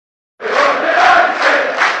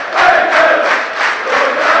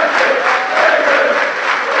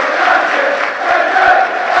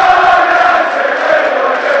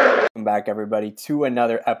back, everybody, to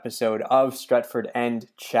another episode of Stretford End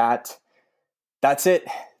Chat. That's it.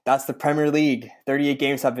 That's the Premier League. 38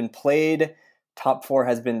 games have been played. Top four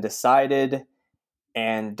has been decided.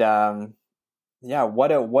 And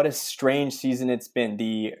what a strange season it's been.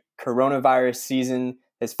 The coronavirus season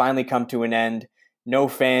has finally come to an end. No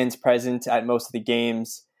fans present at most of the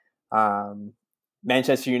games.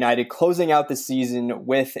 Manchester United closing out the season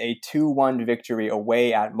with a 2-1 victory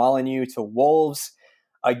away at Molineux to Wolves.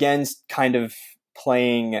 Against kind of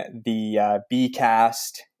playing the B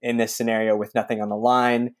cast in this scenario with nothing on the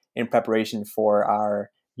line in preparation for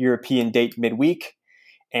our European date midweek.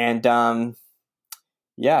 And I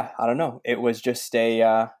don't know. It was just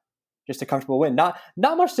a comfortable win. Not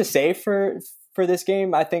much to say for this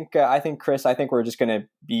game. I think Chris, we're just going to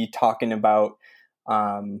be talking about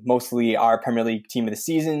mostly our Premier League team of the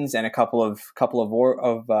seasons and a couple of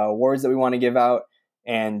awards that we want to give out,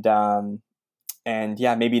 and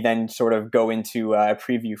maybe then sort of go into a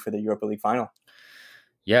preview for the Europa League final.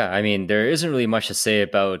 Yeah, I mean, there isn't really much to say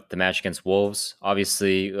about the match against Wolves.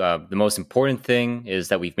 Obviously, the most important thing is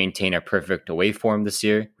that we've maintained our perfect away form this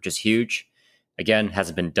year, which is huge. Again,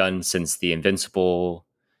 hasn't been done since the Invincibles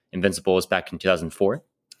back in 2004.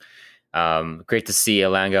 Great to see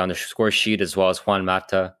Elanga on the score sheet as well as Juan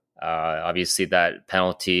Mata. Obviously, that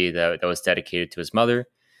penalty that was dedicated to his mother.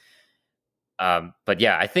 But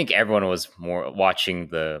yeah, I think everyone was more watching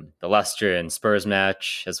the Leicester and Spurs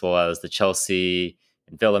match, as well as the Chelsea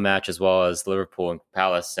and Villa match, as well as Liverpool and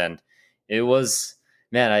Palace. And it was,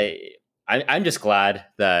 man, I'm just glad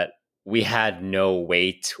that we had no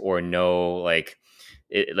weight or no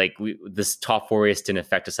this top four race didn't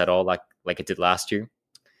affect us at all, like it did last year.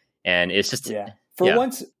 And it's just For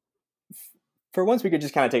once, we could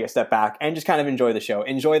just kind of take a step back and just kind of enjoy the show,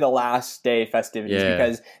 enjoy the last day festivities,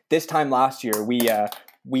 because this time last year we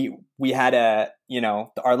had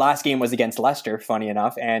our last game was against Leicester, funny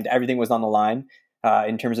enough, and everything was on the line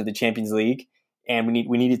in terms of the Champions League, and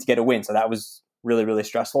we needed to get a win, so that was really, really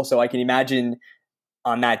stressful. So I can imagine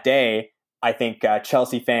on that day, I think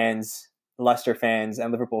Chelsea fans, Leicester fans,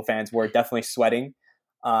 and Liverpool fans were definitely sweating.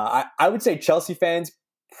 I would say Chelsea fans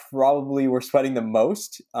probably were sweating the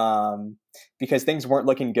most because things weren't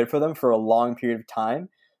looking good for them for a long period of time.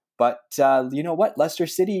 But you know what? Leicester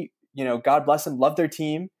City, God bless them, love their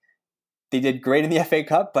team. They did great in the FA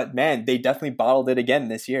Cup, but man, they definitely bottled it again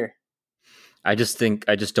this year. I just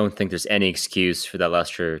don't think there's any excuse for that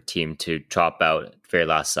Leicester team to drop out at the very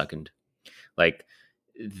last second. Like,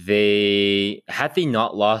 they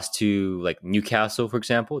not lost to like Newcastle, for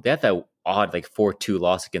example, they had that odd 4-2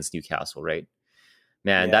 loss against Newcastle, right?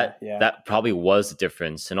 Man, that probably was the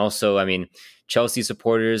difference. And also, I mean, Chelsea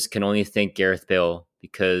supporters can only thank Gareth Bale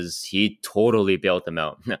because he totally bailed them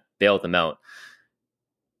out. Nice.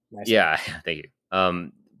 Yeah, thank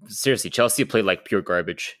you. Seriously, Chelsea played like pure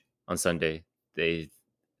garbage on Sunday.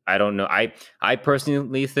 I don't know. I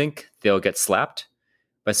personally think they'll get slapped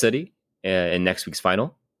by City in next week's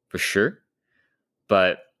final for sure.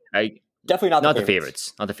 But I definitely not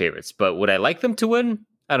the favorites. But would I like them to win?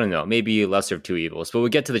 I don't know, maybe lesser of two evils, but we'll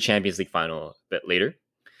get to the Champions League final a bit later.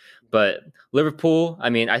 But Liverpool, I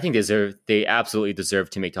mean, I think they absolutely deserve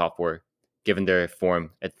to make top four, given their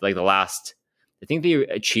form. At I think they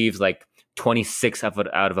achieved 26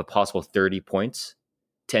 out of a possible 30 points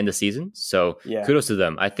to end the season. So kudos to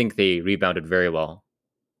them. I think they rebounded very well.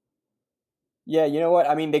 Yeah, you know what?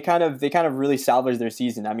 I mean, they kind of really salvaged their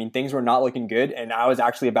season. I mean, things were not looking good, and I was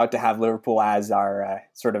actually about to have Liverpool as our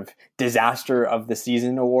sort of disaster of the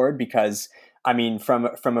season award because, I mean, from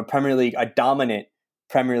a Premier League, a dominant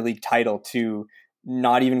Premier League title to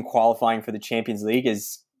not even qualifying for the Champions League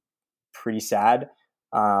is pretty sad.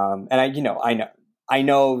 And I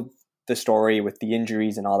know the story with the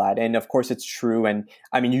injuries and all that, and of course it's true. And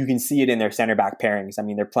I mean, you can see it in their center back pairings. I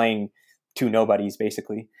mean, they're playing two nobodies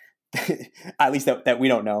basically. At least that we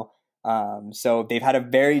don't know. So they've had a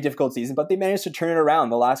very difficult season, but they managed to turn it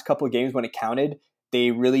around. The last couple of games when it counted,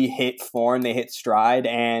 they really hit form, they hit stride,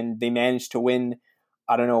 and they managed to win,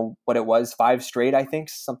 I don't know what it was, 5 straight, I think,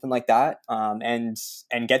 something like that, and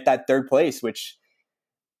get that third place, which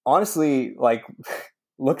honestly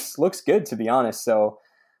looks good, to be honest. So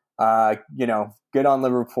good on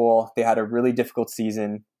Liverpool. They had a really difficult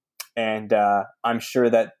season, and I'm sure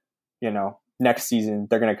that next season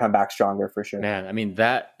they're going to come back stronger for sure. Man, I mean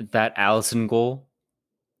that Alisson goal,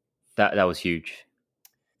 that was huge,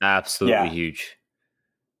 absolutely huge.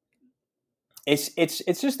 It's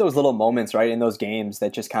just those little moments, right, in those games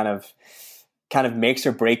that just kind of makes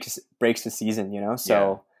or breaks the season,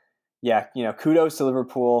 So kudos to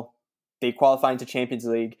Liverpool. they qualify into Champions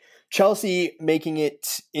League. Chelsea making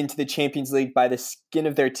it into the Champions League by the skin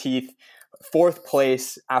of their teeth, 4th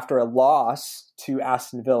place after a loss to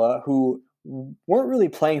Aston Villa, who weren't really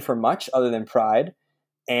playing for much other than pride.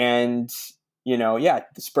 And, the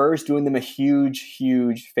Spurs doing them a huge,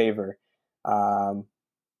 huge favor.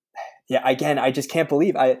 Again, I just can't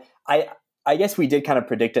believe I guess we did kind of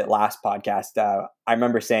predict it last podcast. I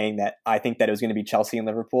remember saying that I think that it was going to be Chelsea and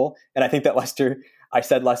Liverpool, and I think that I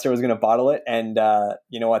said Leicester was going to bottle it, and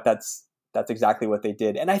you know what? That's exactly what they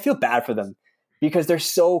did, and I feel bad for them because they're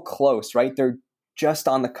so close, right? They're just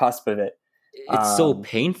on the cusp of it. It's so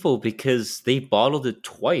painful because they bottled it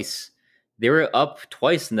twice. They were up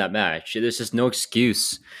twice in that match. There's just no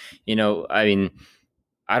excuse. I mean,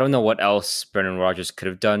 I don't know what else Brendan Rodgers could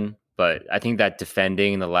have done, but I think that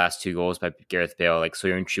defending in the last 2 goals by Gareth Bale, like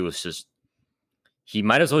Soyuncu was just, he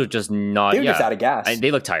might as well just not. They were just out of gas. They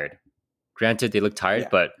look tired. Granted, they look tired,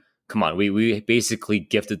 but come on, we basically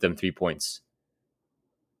gifted them 3 points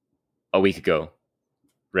a week ago,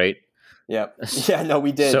 right? Yeah. Yeah, no,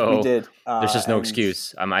 we did. So we did. There's just no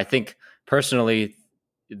excuse. I think personally,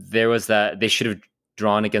 there was that they should have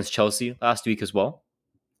drawn against Chelsea last week as well.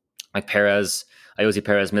 Like Ayoze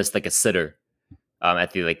Perez missed like a sitter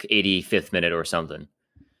at the 85th minute or something.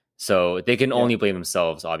 So they can only blame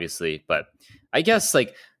themselves, obviously. But I guess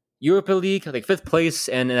Europa League, 5th place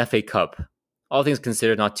and an FA Cup, all things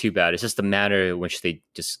considered, not too bad. It's just the manner in which they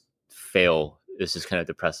just fail is just kind of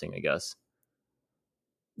depressing, I guess.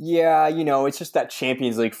 Yeah, it's just that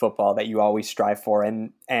Champions League football that you always strive for.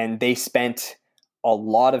 And they spent a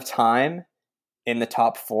lot of time in the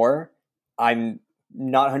top 4. I'm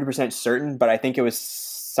not 100% certain, but I think it was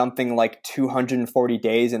something like 240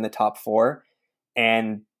 days in the top 4.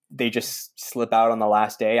 And they just slip out on the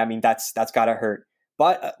last day. I mean, that's got to hurt.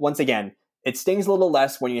 But once again, it stings a little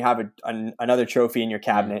less when you have another trophy in your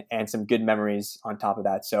cabinet and some good memories on top of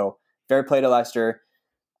that. So fair play to Leicester.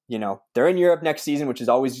 They're in Europe next season, which is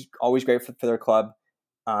always great for their club.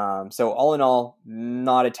 So all in all,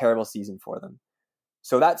 not a terrible season for them.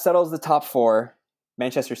 So that settles the top 4.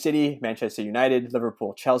 Manchester City, Manchester United,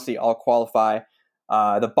 Liverpool, Chelsea all qualify.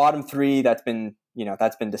 The bottom 3, that's been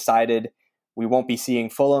decided. We won't be seeing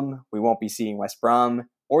Fulham. We won't be seeing West Brom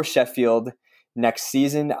or Sheffield next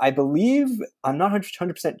season. I believe, I'm not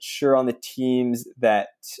 100% sure on the teams that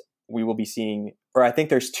we will be seeing, or I think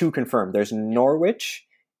there's 2 confirmed. There's Norwich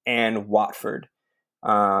and Watford.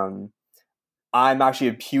 I'm actually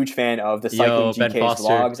a huge fan of the Cycling GK's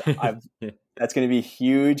vlogs. That's going to be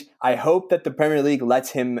huge. I hope that the Premier League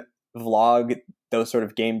lets him vlog those sort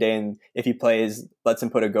of game day, and if he plays, lets him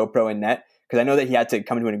put a GoPro in net, because I know that he had to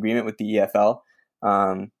come to an agreement with the EFL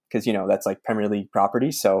because that's Premier League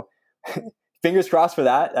property. So fingers crossed for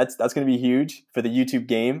that. That's going to be huge for the YouTube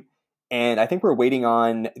game. And I think we're waiting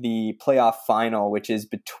on the playoff final, which is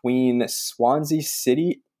between Swansea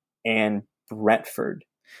City and Brentford.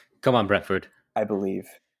 Come on, Brentford. I believe.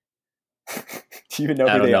 Do you even know who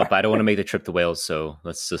I don't they know, are? but I don't want to make the trip to Wales, so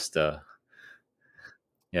let's just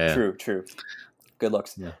True. Good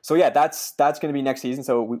looks. Yeah. So that's going to be next season.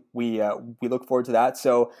 So we look forward to that.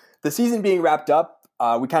 So the season being wrapped up,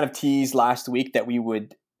 we kind of teased last week that me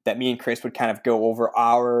and Chris would kind of go over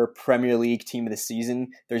our Premier League team of the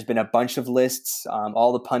season. There's been a bunch of lists.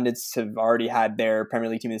 All the pundits have already had their Premier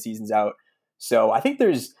League team of the seasons out. So I think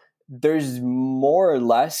there's more or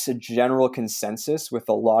less a general consensus with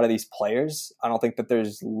a lot of these players. I don't think that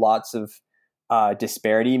there's lots of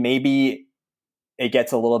disparity. Maybe it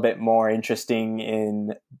gets a little bit more interesting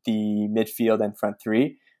in the midfield and front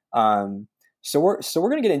 3. So we're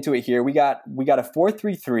going to get into it here. We got a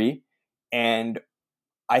 4-3-3, and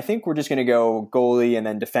I think we're just going to go goalie and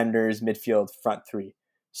then defenders, midfield, front 3.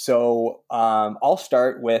 So I'll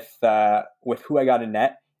start with who I got in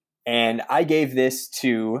net, and I gave this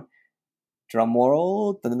to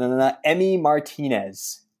drumroll, Emi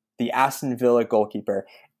Martinez, the Aston Villa goalkeeper.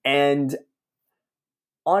 And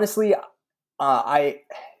honestly,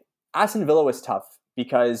 Aston Villa was tough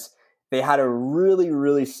because they had a really,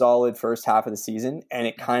 really solid first half of the season, and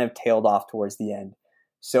it kind of tailed off towards the end.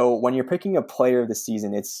 So when you're picking a player of the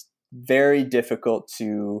season, it's very difficult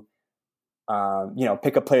to,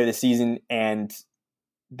 pick a player of the season, and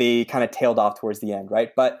they kind of tailed off towards the end, right?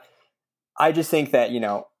 But I just think that,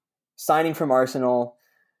 signing from Arsenal,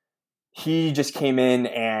 he just came in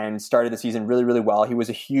and started the season really, really well. He was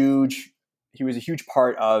a huge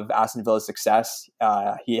part of Aston Villa's success.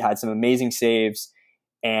 He had some amazing saves,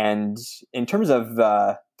 and in terms of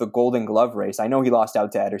the Golden Glove race, I know he lost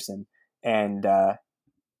out to Ederson and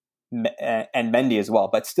Mendy as well,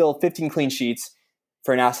 but still 15 clean sheets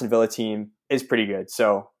for an Aston Villa team is pretty good.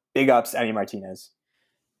 So big ups, Emi Martinez.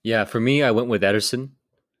 Yeah, for me, I went with Ederson.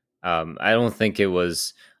 I don't think it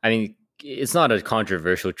was. I mean, it's not a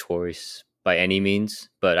controversial choice by any means,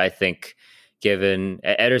 but I think given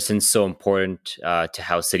Ederson's so important to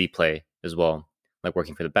how City play as well, like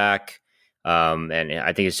working for the back, and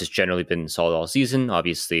I think it's just generally been solid all season.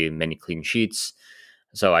 Obviously, many clean sheets,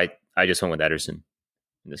 so I just went with Ederson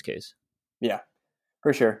in this case. Yeah,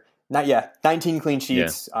 for sure. Not yet. 19 clean Yeah,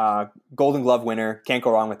 sheets, Golden Glove winner. Can't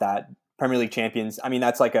go wrong with that. Premier League champions. I mean,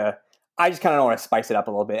 that's like a. I just kind of want to spice it up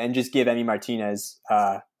a little bit and just give Emi Martinez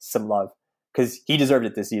some love because he deserved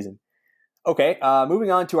it this season. Okay,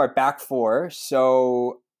 moving on to our back four.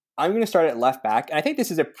 So I'm going to start at left back. And I think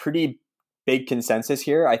this is a pretty big consensus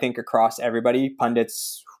here. I think across everybody,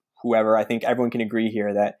 pundits, whoever, I think everyone can agree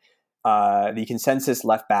here that the consensus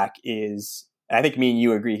left back is, and I think me and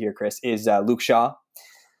you agree here, Chris, is Luke Shaw.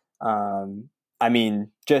 I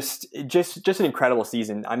mean, just an incredible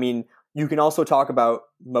season. I mean, you can also talk about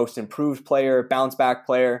most improved player, bounce back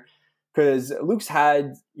player, because Luke's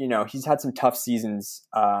had, he's had some tough seasons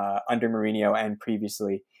under Mourinho and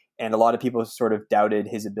previously, and a lot of people sort of doubted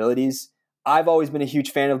his abilities. I've always been a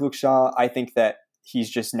huge fan of Luke Shaw. I think that he's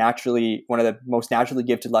just naturally one of the most naturally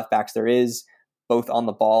gifted left backs there is, both on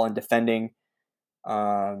the ball and defending.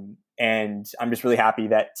 And I'm just really happy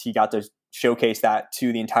that he got to showcase that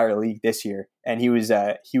to the entire league this year. And he was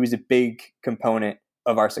a big component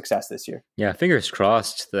of our success this year. yeah. Fingers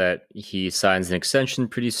crossed that he signs an extension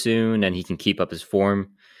pretty soon and he can keep up his form.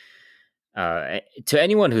 To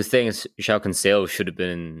anyone who thinks João Cancelo should have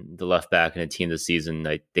been the left back in a team this season,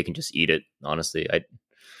 they can just eat it. Honestly,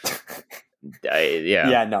 yeah,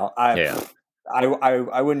 yeah, no, yeah.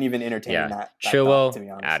 I wouldn't even entertain that thought, to be Chilwell,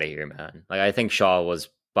 honest. out of here, man. Like I think Shaw was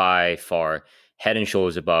by far head and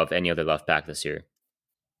shoulders above any other left back this year.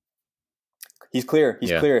 He's clear. He's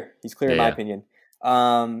Yeah, clear. He's clear yeah, in my yeah. opinion.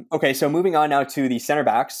 Okay, so moving on now to the center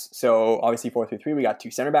backs. So obviously 4-3-3, we got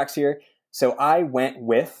two center backs here. So I went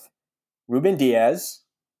with Ruben Diaz,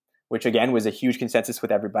 which again was a huge consensus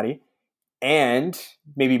with everybody, and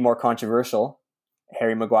maybe more controversial,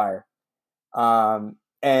 Harry Maguire.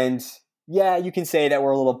 And yeah, you can say that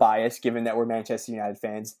we're a little biased given that we're Manchester United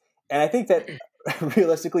fans. And I think that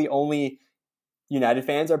realistically only United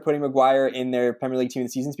fans are putting Maguire in their Premier League team of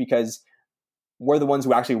the seasons because we're the ones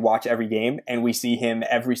who actually watch every game and we see him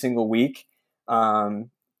every single week,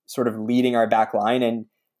 sort of leading our back line. And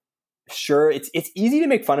sure, it's easy to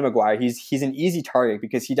make fun of Maguire. He's an easy target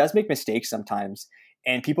because he does make mistakes sometimes,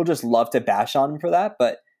 and people just love to bash on him for that.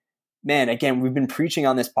 But man, again, we've been preaching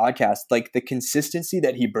on this podcast, like the consistency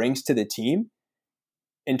that he brings to the team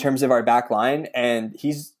in terms of our back line, and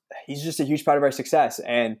he's just a huge part of our success.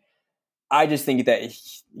 And I just think that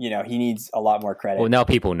he needs a lot more credit. Well, now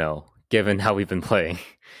people know, given how we've been playing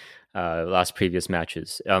last previous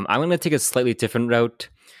matches. I'm going to take a slightly different route.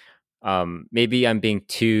 Maybe I'm being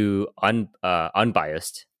too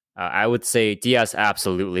unbiased. I would say Diaz,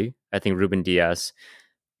 absolutely. I think Ruben Diaz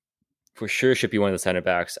for sure should be one of the center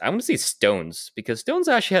backs. I'm going to say Stones because Stones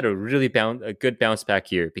actually had a good bounce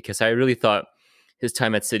back year because I really thought his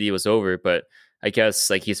time at City was over, but I guess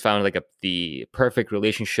like he's found like the perfect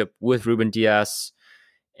relationship with Ruben Diaz,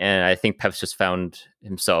 and I think Pep's just found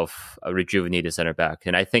himself a rejuvenated center back,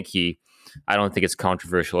 and I don't think it's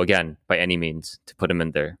controversial again by any means to put him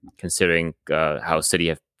in there, considering how City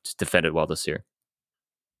have defended well this year.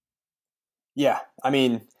 Yeah, I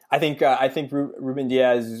mean, I think Ruben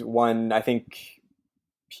Diaz won, I think,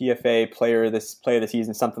 PFA player of the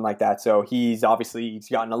season, something like that. So he's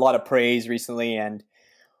gotten a lot of praise recently, and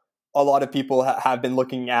a lot of people have been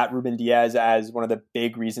looking at Ruben Diaz as one of the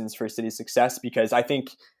big reasons for City's success because I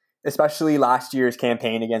think, especially last year's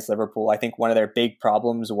campaign against Liverpool, I think one of their big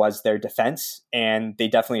problems was their defense, and they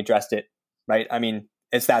definitely addressed it. Right? I mean,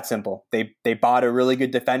 it's that simple. They bought a really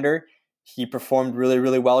good defender. He performed really,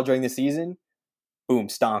 really well during the season. Boom,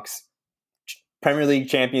 stonks. Premier League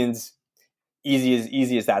champions,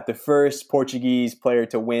 easy as that. The first Portuguese player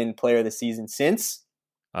to win Player of the Season since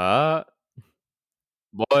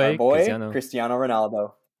Boy, our boy Cristiano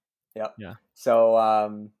Ronaldo. Yep. Yeah.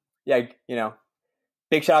 So yeah,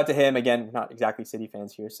 big shout out to him. Again, not exactly City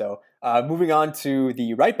fans here. So moving on to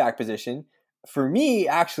the right back position. For me,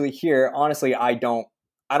 actually, here, honestly, I don't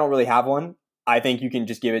really have one. I think you can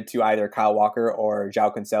just give it to either Kyle Walker or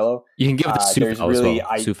João Cancelo. You can give it to Soufal as well.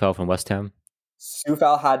 Soufal from West Ham.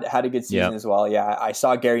 Soufal had a good season as well. Yeah, I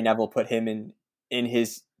saw Gary Neville put him in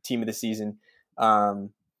his team of the season.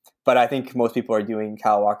 But I think most people are doing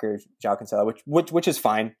Kyle Walker, João Cancelo, which is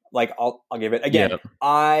fine. Like I'll give it again. Yep.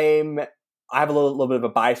 I have a little bit of a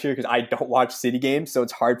bias here because I don't watch City games, so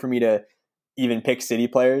it's hard for me to even pick City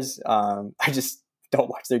players. I just don't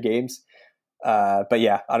watch their games. But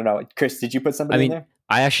yeah, I don't know. Chris, did you put I somebody in mean, there?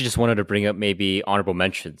 I actually just wanted to bring up maybe honorable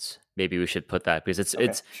mentions. Maybe we should put that because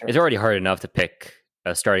Okay, sure. it's already hard enough to pick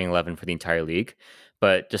a starting 11 for the entire league.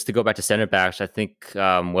 But just to go back to center backs, I think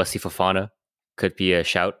Wesley Fofana could be a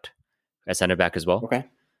shout at center back as well. Okay.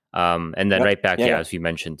 And then Yep. right back, Yeah, yeah, yeah. as we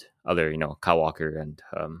mentioned, other Kyle Walker and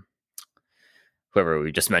whoever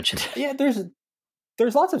we just mentioned. Yeah,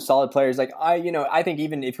 there's lots of solid players. Like I think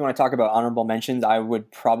even if you want to talk about honorable mentions, I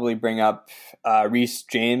would probably bring up Reece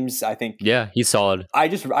James. I think Yeah, he's solid. I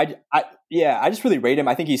just really rate him.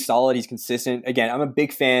 I think he's solid. He's consistent. Again, I'm a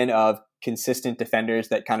big fan of consistent defenders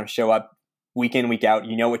that kind of show up week in, week out.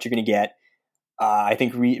 You know what you're going to get. I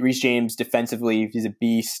think Reece James defensively, he's a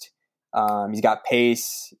beast. He's got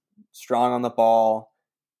pace, strong on the ball.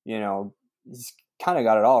 He's kind of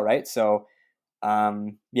got it all, right? So,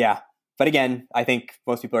 yeah. But again, I think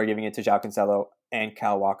most people are giving it to João Cancelo and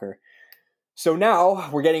Kyle Walker. So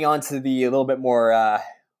now we're getting on to the a little bit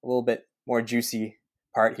more juicy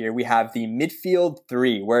part here. We have the midfield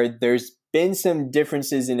three, where there's been some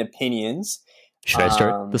differences in opinions. Should I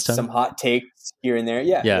start this time? Some hot takes here and there.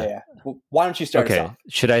 Yeah. Well, why don't you start us off?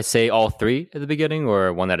 Should I say all three at the beginning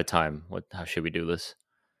or one at a time? How should we do this?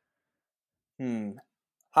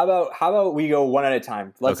 How about we go one at a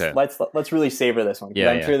time? Let's really savor this one.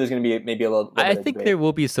 I'm sure there's going to be maybe a little. I think there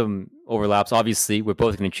will be some overlaps. Obviously, we're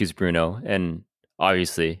both going to choose Bruno, and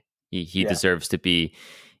obviously he deserves to be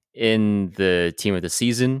in the team of the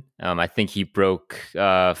season. I think he broke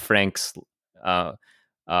Frank's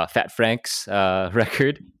Fat Frank's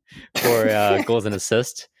record for goals and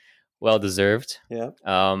assists. Well deserved. Yeah.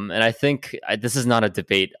 And I think this is not a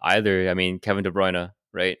debate either. I mean, Kevin De Bruyne,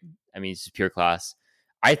 right? I mean, he's pure class.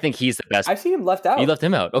 I think he's the best. I've seen him left out. You left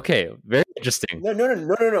him out. Okay, very interesting. No.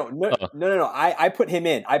 I put him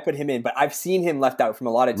in. But I've seen him left out from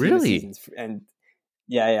a lot of team seasons. And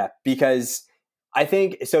yeah, because I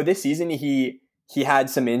think so. This season he had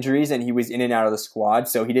some injuries and he was in and out of the squad,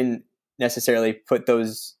 so he didn't necessarily put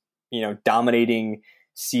those dominating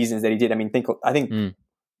seasons that he did. I mean, I think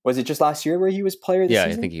was it just last year where he was player of the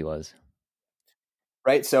season? I think he was.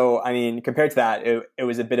 Right. So, I mean, compared to that, it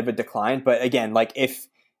was a bit of a decline. But again, like if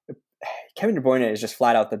Kevin De Bruyne is just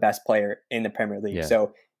flat out the best player in the Premier League.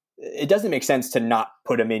 So it doesn't make sense to not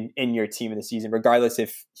put him in your team of the season, regardless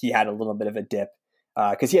if he had a little bit of a dip.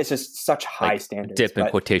 Because he has just such high standards. Dip in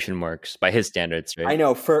quotation marks by his standards, right? I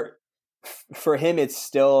know for him, it's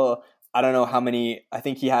still, I don't know how many, I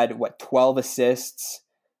think he had 12 assists.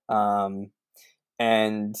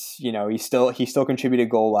 And he still contributed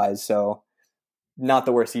goal wise. So not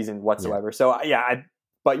the worst season whatsoever. Yeah. So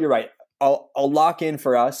but you're right. I'll lock in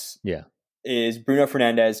for us. Yeah, is Bruno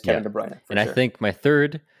Fernandes, Kevin De Bruyne, and sure. I think my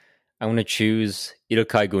third, I'm going to choose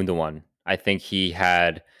Ilkay Gundogan. I think he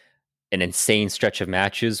had an insane stretch of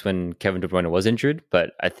matches when Kevin De Bruyne was injured,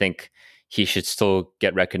 but I think he should still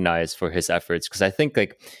get recognized for his efforts because I think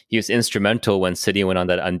he was instrumental when City went on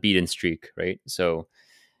that unbeaten streak, right? So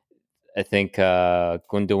I think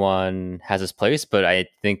Gundogan has his place, but I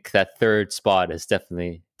think that third spot is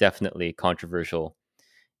definitely controversial.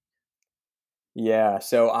 Yeah,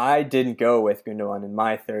 so I didn't go with Gundogan in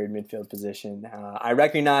my third midfield position. I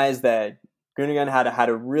recognize that Gundogan had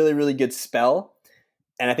a really, really good spell,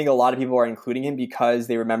 and I think a lot of people are including him because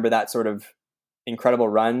they remember that sort of incredible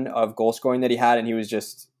run of goal scoring that he had, and he was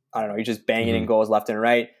just, I don't know, he's just banging in goals left and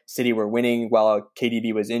right. City were winning while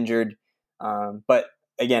KDB was injured. But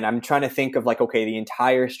again, I'm trying to think of the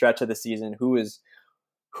entire stretch of the season, who was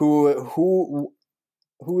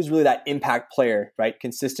really that impact player, right?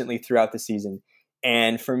 Consistently throughout the season.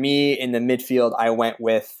 And for me in the midfield, I went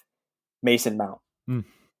with Mason Mount.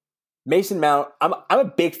 Mason Mount, I'm a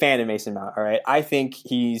big fan of Mason Mount. All right. I think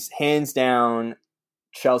he's hands down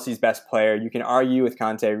Chelsea's best player. You can argue with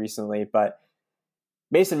Conte recently, but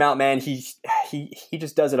Mason Mount, man, he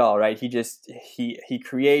just does it all, right? He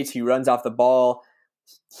creates, he runs off the ball.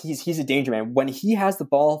 He's a danger man. When he has the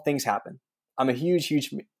ball, things happen. I'm a huge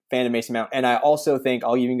fan of Mason Mount. And I also think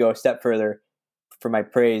I'll even go a step further for my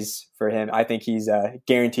praise for him. I think he's a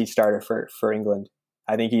guaranteed starter for England.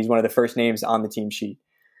 I think he's one of the first names on the team sheet.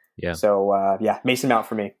 Yeah. So, Mason Mount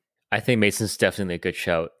for me. I think Mason's definitely a good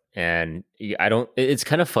shout. And it's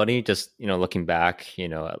kind of funny just, looking back,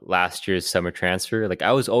 at last year's summer transfer,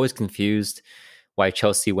 I was always confused why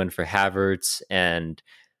Chelsea went for Havertz and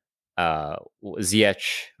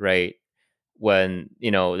Ziyech, right? When,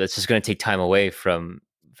 that's just going to take time away from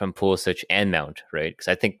Pulisic and Mount, right? Because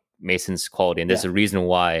I think Mason's quality, and there's a reason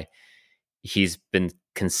why he's been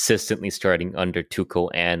consistently starting under Tuchel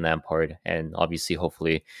and Lampard, and obviously,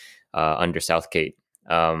 hopefully, under Southgate.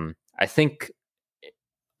 I think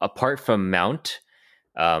apart from Mount,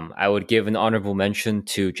 I would give an honorable mention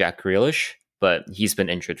to Jack Grealish, but he's been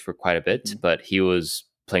injured for quite a bit. Mhm. But he was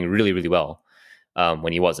playing really, really well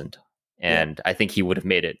when he wasn't, Yeah. and I think he would have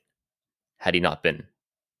made it had he not been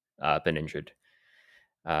injured.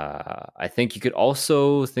 I think you could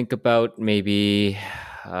also think about maybe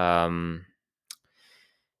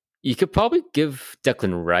you could probably give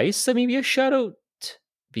Declan Rice maybe a shout out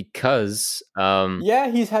because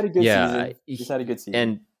Yeah, he's had a good yeah, season. He's had a good season.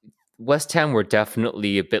 and West Ham were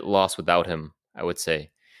definitely a bit lost without him, I would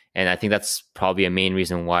say. And I think that's probably a main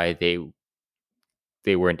reason why they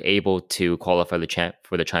weren't able to qualify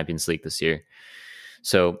for the Champions League this year.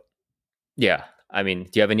 So, yeah, I mean,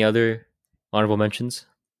 do you have any other honorable mentions?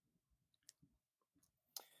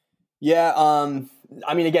 Yeah,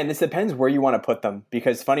 I mean, again, this depends where you want to put them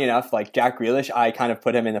because, funny enough, like Jack Grealish, I kind of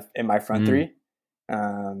put him in my front Mm, three.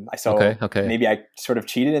 So okay. maybe I sort of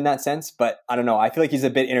cheated in that sense, but I don't know. I feel like he's a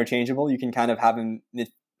bit interchangeable. You can kind of have him.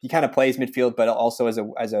 He kind of plays midfield, but also as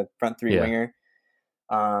a front three Yeah. winger.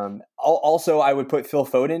 Also, I would put Phil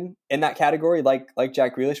Foden in that category, like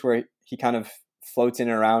Jack Grealish, where he kind of floats in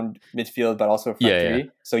and around midfield, but also front Yeah, yeah.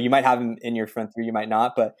 three. So you might have him in your front three, you might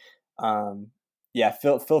not, but um, yeah,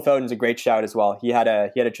 Phil Foden's a great shout as well. He had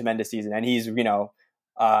a tremendous season, and he's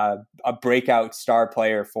a breakout star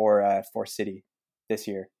player for City this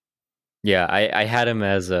year. Yeah, I had him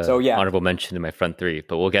as So a yeah, honorable mention in my front three,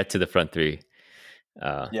 but we'll get to the front three.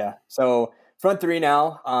 Uh, yeah. So front three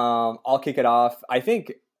now. I'll kick it off. I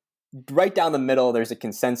think right down the middle, there's a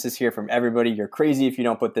consensus here from everybody. You're crazy if you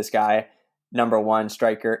don't put this guy number one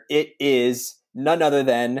striker. It is none other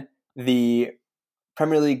than the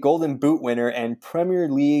Premier League Golden Boot winner and Premier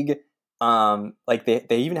League, like they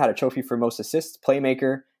even had a trophy for most assists,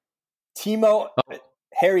 playmaker, Timo oh,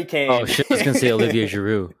 Harry oh, Kane. shit, I was going to say Olivier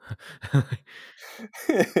Giroud.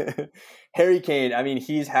 Harry Kane. I mean,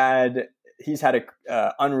 he's had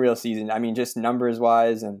a unreal season. I mean, just numbers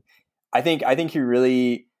wise, and I think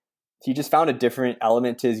he just found a different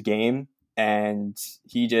element to his game, and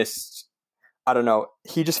he just I don't know.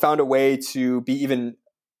 He just found a way to be even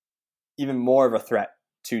more of a threat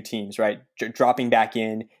to teams, right? Dropping back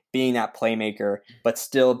in, being that playmaker, but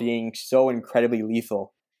still being so incredibly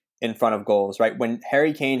lethal in front of goals, right? When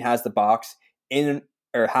Harry Kane has the box in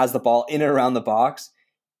or has the ball in and around the box,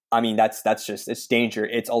 I mean that's just it's danger.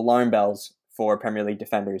 It's alarm bells for Premier League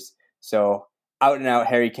defenders. So out and out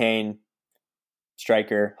Harry Kane,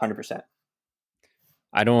 striker, 100%.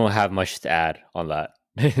 I don't have much to add on that.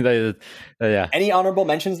 Yeah. Any honorable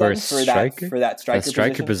mentions For a then striker? for that A striker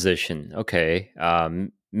striker position? position. Okay.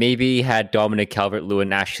 Maybe had Dominic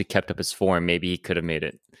Calvert-Lewin actually kept up his form, maybe he could have made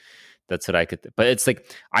it. That's what I could. But it's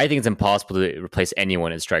like I think it's impossible to replace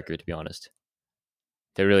anyone as striker. To be honest,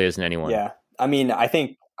 there really isn't anyone. Yeah, I mean, I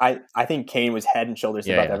think Kane was head and shoulders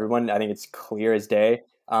Yeah, above yeah, everyone. I think it's clear as day.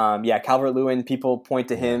 Yeah, Calvert Lewin. People point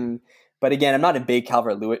to yeah. him, but again, I'm not a big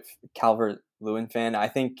Calvert Lewin fan. I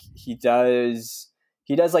think he does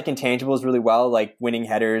like intangibles really well, like winning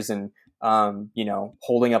headers and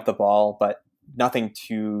holding up the ball, but nothing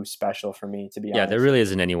too special for me, to be Yeah, there honest. really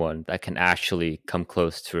isn't anyone that can actually come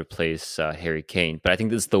close to replace Harry Kane. But I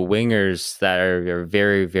think it's the wingers that are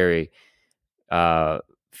very, very, uh,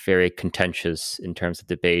 very contentious in terms of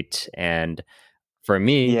debate. And for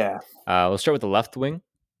me, Yeah, we'll start with the left wing,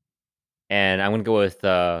 and I'm going to go with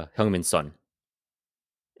Heung-min Son.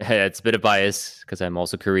 It's a bit of bias because I'm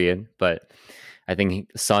also Korean, but I think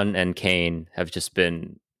Son and Kane have just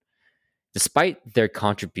been, despite their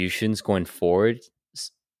contributions going forward,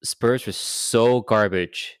 Spurs were so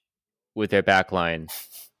garbage with their back line.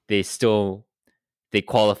 They still they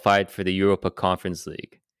qualified for the Europa Conference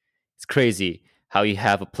League. It's crazy how you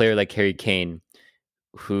have a player like Harry Kane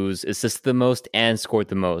who's assisted the most and scored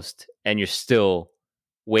the most, and you're still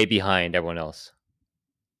way behind everyone else.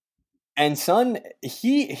 and Son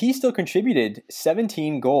he still contributed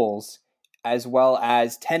 17 goals as well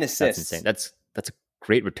as 10 That's insane. assists. That's a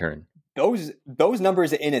great return. Those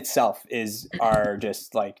numbers in itself are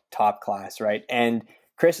just like top class, right? And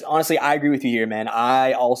Chris, honestly, I agree with you here, man.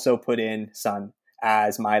 I also put in Son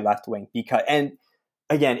as my left wing because, and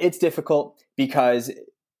again, it's difficult because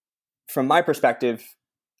from my perspective,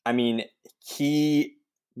 I mean, he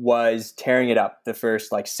was tearing it up the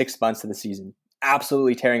first like 6 months of the season,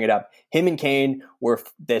 absolutely tearing it up. Him and Kane were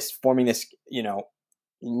forming this,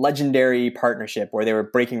 legendary partnership where they were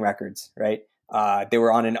breaking records, right? They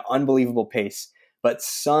were on an unbelievable pace. But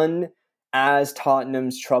Son, as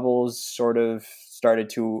Tottenham's troubles sort of started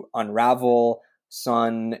to unravel,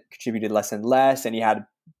 Son contributed less and less, and he had a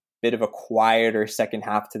bit of a quieter second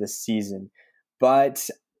half to the season. But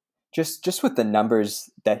just with the numbers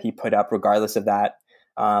that he put up, regardless of that,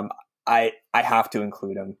 um, I have to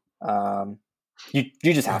include him.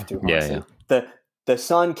 You just have to, honestly. Yeah. The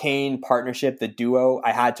Son Kane partnership, the duo,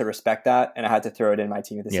 I had to respect that, and I had to throw it in my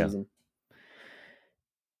team of the season.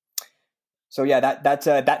 So yeah,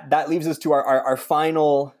 that leaves us to our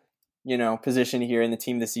final, position here in the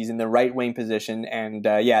team this season, the right wing position, and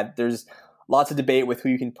there's lots of debate with who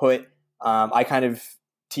you can put. I kind of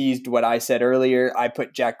teased what I said earlier. I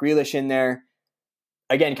put Jack Grealish in there.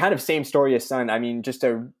 Again, kind of same story as Son. I mean, just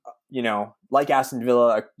like Aston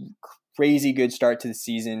Villa, a crazy good start to the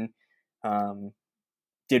season.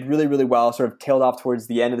 Did really, really well, sort of tailed off towards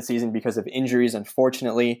the end of the season because of injuries,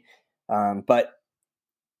 unfortunately. But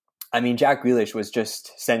I mean, Jack Grealish was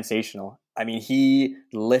just sensational. I mean, he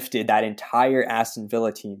lifted that entire Aston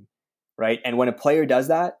Villa team, right? And when a player does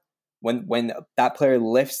that, when that player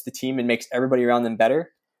lifts the team and makes everybody around them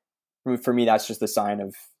better, for me, that's just a sign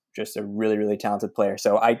of just a really, really talented player.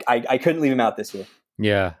 So I couldn't leave him out this year.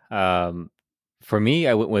 Yeah. For me,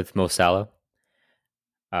 I went with Mo Salah.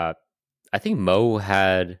 I think Mo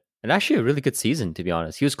had actually a really good season, to be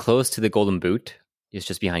honest. He was close to the Golden Boot. He was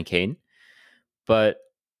just behind Kane. But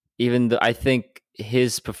even though I think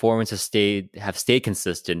his performance have stayed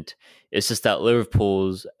consistent, it's just that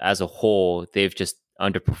Liverpool's as a whole, they've just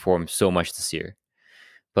underperformed so much this year.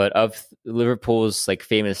 But of Liverpool's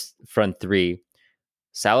famous front three,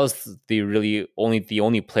 Salah's the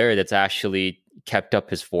only player that's actually kept up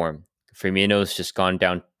his form. Firmino's just gone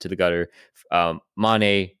down to the gutter.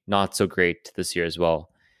 Mane, not so great this year as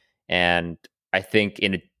well. And I think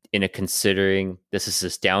in a considering this is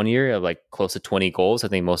his down year of close to 20 goals, I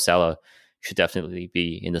think Mo Salah should definitely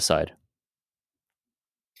be in the side.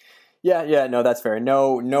 Yeah, no, that's fair.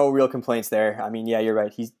 No real complaints there. I mean, yeah, you're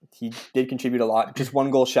right. He did contribute a lot. Just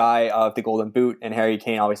one goal shy of the Golden Boot, and Harry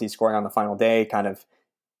Kane obviously scoring on the final day kind of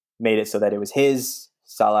made it so that it was his.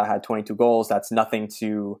 Salah had 22 goals. That's nothing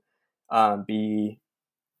to be,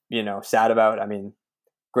 sad about. I mean,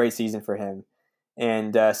 great season for him.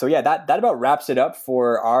 And so that about wraps it up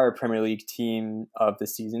for our Premier League team of the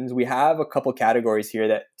seasons. We have a couple categories here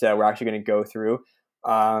that we're actually going to go through,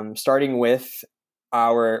 starting with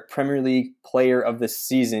our Premier League player of the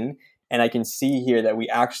season. And I can see here that we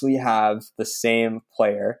actually have the same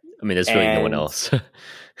player. I mean, there's really no one else.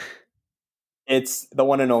 It's the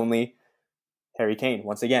one and only Harry Kane,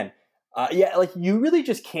 once again. You really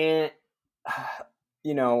just can't,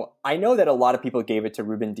 I know that a lot of people gave it to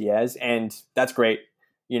Ruben Diaz, and that's great.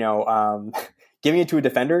 Giving it to a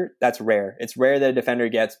defender, that's rare. It's rare that a defender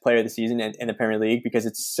gets player of the season in the Premier League because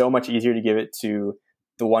it's so much easier to give it to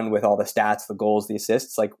the one with all the stats, the goals, the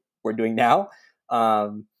assists, like we're doing now.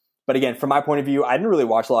 But again, from my point of view, I didn't really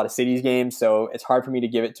watch a lot of City's games, so it's hard for me to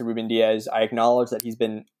give it to Ruben Diaz. I acknowledge that he's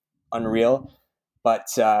been unreal, but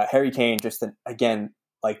Harry Kane, just again,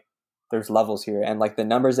 there's levels here, and the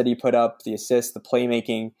numbers that he put up, the assists, the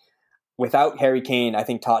playmaking. Without Harry Kane, I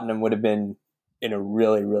think Tottenham would have been in a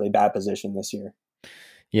really, really bad position this year.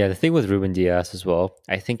 Yeah, the thing with Ruben Diaz as well,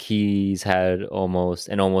 I think he's had almost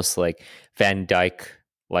Van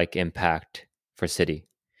Dijk impact for City.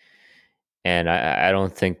 And I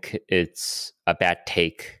don't think it's a bad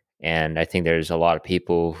take. And I think there's a lot of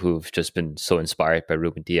people who've just been so inspired by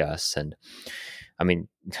Ruben Diaz. And I mean,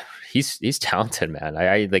 he's talented, man.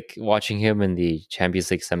 I like watching him in the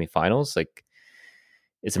Champions League semifinals.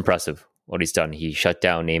 It's impressive what he's done. He shut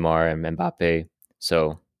down Neymar and Mbappe.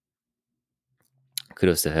 So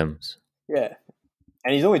kudos to him. Yeah.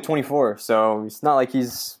 And he's only 24, so it's not like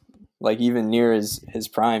he's even near his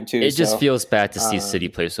prime too. It just feels bad to see City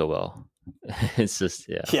play so well. It's just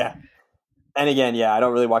yeah. And again, I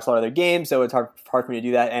don't really watch a lot of their games, so it's hard for me to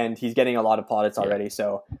do that. And he's getting a lot of plaudits already,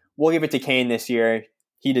 so we'll give it to Kane this year.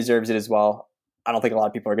 He deserves it as well. I don't think a lot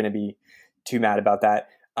of people are going to be too mad about that.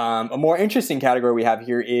 A more interesting category we have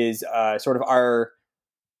here is sort of our.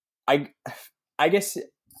 I guess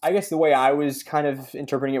the way I was kind of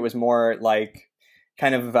interpreting it was more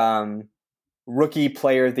rookie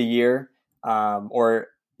player of the year, or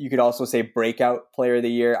you could also say breakout player of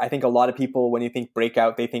the year. I think a lot of people, when you think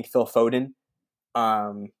breakout, they think Phil Foden.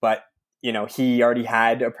 But he already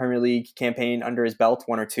had a Premier League campaign under his belt,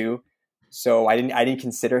 one or two. So I didn't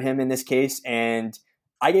consider him in this case. And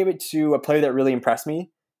I gave it to a player that really impressed me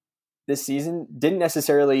this season. Didn't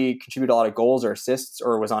necessarily contribute a lot of goals or assists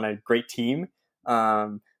or was on a great team.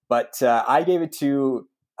 But I gave it to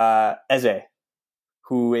Eze,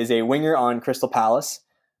 who is a winger on Crystal Palace.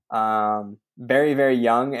 Very, very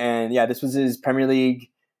young. And this was his Premier League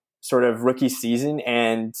sort of rookie season.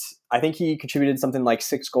 And I think he contributed something like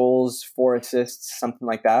 6 goals, 4 assists, something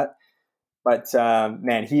like that. But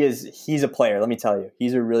man, he's a player. Let me tell you,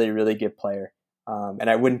 he's a really, really good player. And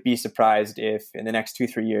I wouldn't be surprised if in the next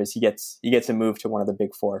 2-3 years he gets a move to one of the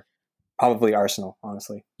big four, probably Arsenal,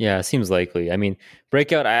 honestly. Yeah, it seems likely. I mean,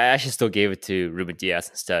 breakout. I actually still gave it to Ruben Diaz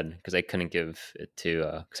instead because I couldn't give it to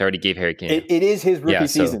because I already gave Harry Kane. It is his Yeah, rookie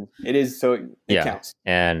season. It is, so it counts.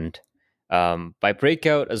 And by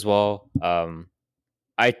breakout as well,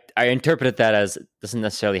 I interpreted that as it doesn't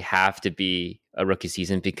necessarily have to be a rookie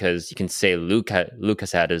season because you can say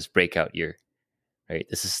Lucas had his breakout year, right?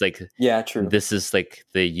 This is like True. This is like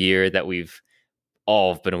the year that we've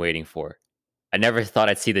all been waiting for. I never thought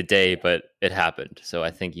I'd see the day, but it happened. So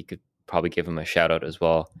I think you could probably give him a shout out as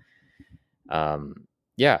well.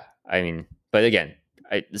 Yeah, I mean, but again,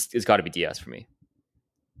 it's got to be Diaz for me.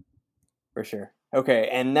 For sure. Okay,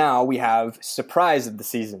 and now we have surprise of the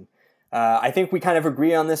season. I think we kind of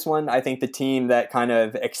agree on this one. I think the team that kind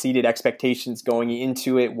of exceeded expectations going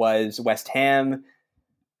into it was West Ham.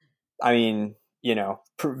 I mean,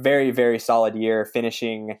 very, very solid year,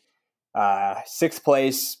 finishing 6th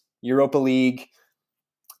place, Europa League,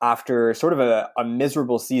 after sort of a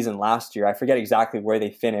miserable season last year. I forget exactly where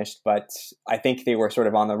they finished, but I think they were sort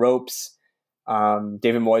of on the ropes.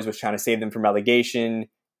 David Moyes was trying to save them from relegation.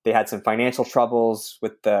 They had some financial troubles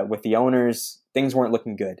with the owners. Things weren't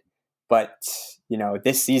looking good. But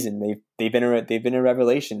this season they've been a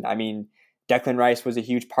revelation. I mean, Declan Rice was a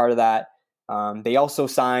huge part of that. They also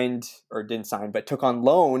took on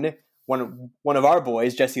loan one of our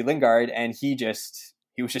boys, Jesse Lingard, and he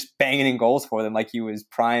was just banging in goals for them like he was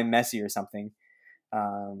prime Messi or something.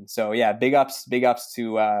 So yeah, big ups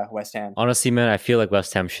to West Ham. Honestly, man, I feel like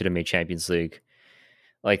West Ham should have made Champions League.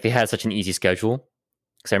 Like they had such an easy schedule.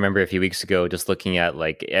 Because I remember a few weeks ago just looking at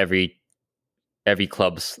like every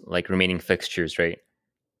club's like remaining fixtures, right?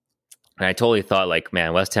 And I totally thought like,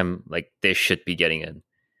 man, West Ham, like they should be getting in,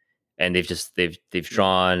 and they've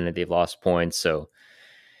drawn and they've lost points. So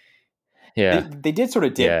yeah, they did sort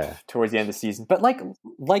of dip towards the end of the season, but like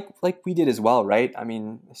we did as well, right? I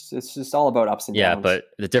mean, it's just all about ups and downs. Yeah, but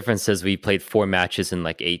the difference is we played 4 matches in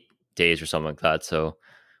like 8 days or something like that. So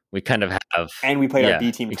we kind of have, and we played our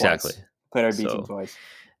B team exactly. twice. Played our B team twice.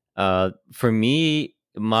 For me,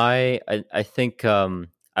 I think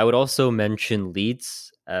I would also mention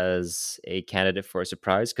Leeds as a candidate for a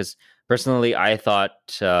surprise because personally, I thought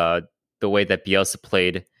the way that Bielsa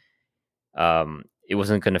played, it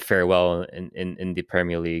wasn't going to fare well in the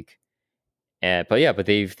Premier League. But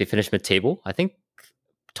they finished mid-table. I think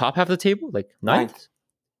top half of the table, like ninth,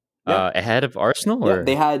 ahead of Arsenal. Or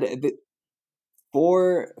they had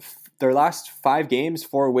their last 5 games,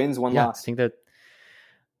 4 wins, 1 loss. I think that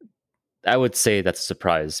I would say that's a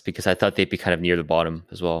surprise because I thought they'd be kind of near the bottom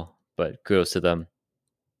as well. But kudos to them.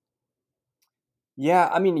 Yeah,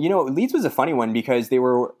 I mean, Leeds was a funny one because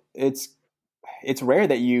it's rare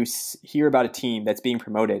that you hear about a team that's being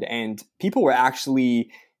promoted, and people were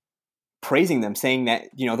actually praising them, saying that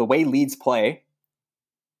the way Leeds play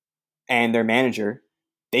and their manager,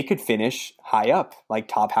 they could finish high up, like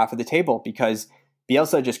top half of the table, because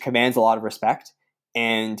Bielsa just commands a lot of respect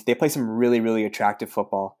and they play some really, really attractive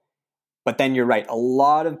football. But then you're right. A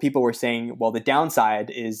lot of people were saying, well, the downside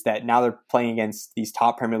is that now they're playing against these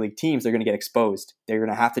top Premier League teams. They're going to get exposed. They're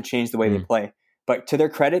going to have to change the way they play. But to their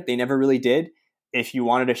credit, they never really did. If you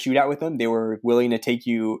wanted a shootout with them, they were willing to take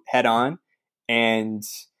you head on. And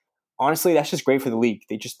honestly, that's just great for the league.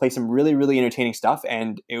 They just play some really, really entertaining stuff.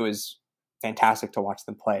 And it was fantastic to watch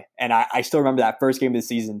them play. And I still remember that first game of the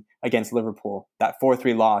season against Liverpool, that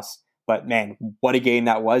 4-3 loss. But man, what a game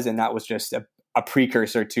that was. And that was just a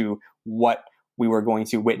precursor to what we were going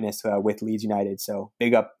to witness with Leeds United. So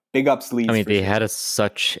big ups Leeds. I mean, they had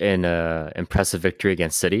such an impressive victory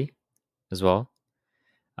against City as well.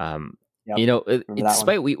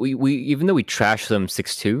 Despite we even though we trashed them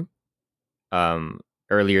 6-2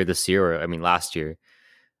 earlier this year, or I mean last year,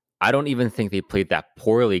 I don't even think they played that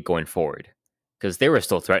poorly going forward because they were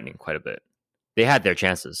still threatening quite a bit. They had their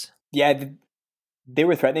chances. Yeah, they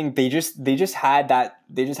were threatening. They just had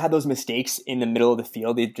those mistakes in the middle of the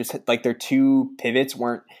field. They just like their 2 pivots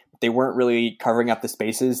weren't really covering up the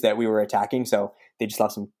spaces that we were attacking. So they just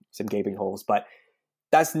left some gaping holes. But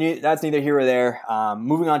that's neither here or there.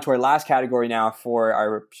 Moving on to our last category now for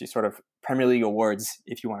our sort of Premier League awards,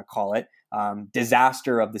 if you want to call it,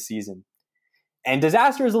 disaster of the season. And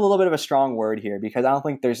disaster is a little bit of a strong word here because I don't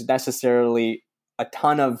think there's necessarily a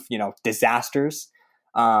ton of disasters.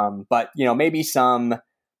 But maybe some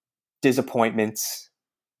disappointments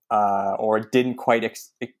or didn't quite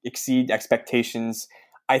exceed expectations.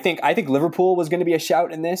 I think Liverpool was going to be a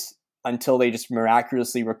shout in this until they just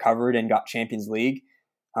miraculously recovered and got Champions League.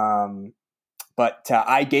 But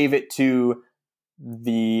I gave it to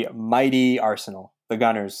the mighty Arsenal, the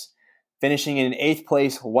Gunners, finishing in 8th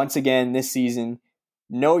place once again this season.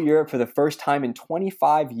 No Europe for the first time in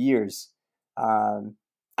 25 years.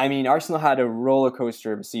 I mean, Arsenal had a roller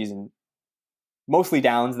coaster of a season. Mostly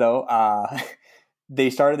downs, though. They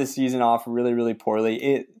started the season off really, really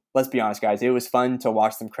poorly. Let's be honest, guys. It was fun to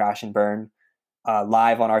watch them crash and burn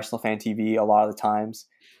live on Arsenal Fan TV a lot of the times.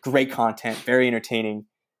 Great content, very entertaining.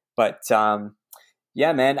 But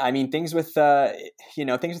yeah, man. I mean, things with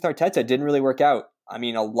Arteta didn't really work out. I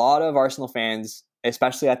mean, a lot of Arsenal fans,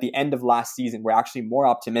 especially at the end of last season, were actually more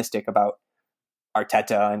optimistic about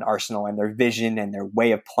Arteta and Arsenal and their vision and their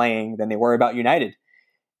way of playing than they were about United.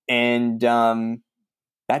 And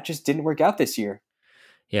that just didn't work out this year.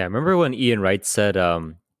 Yeah, remember when Ian Wright said,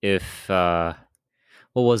 if what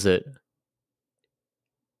was it?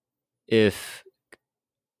 If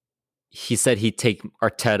he said he'd take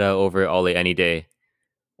Arteta over Ole any day,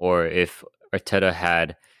 or if Arteta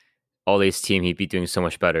had Ole's team, he'd be doing so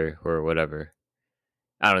much better, or whatever.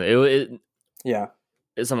 I don't know.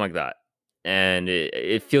 It's something like that, and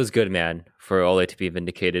it feels good, man, for Ole to be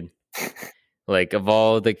vindicated. Like, of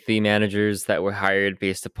all the managers that were hired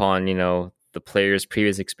based upon the players'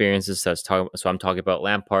 previous experiences, so I'm talking about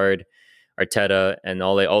Lampard, Arteta, and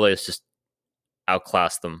Ole. Ole has just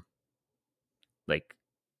outclassed them. Like,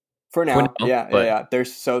 for now, yeah.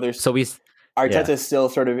 There's Arteta's still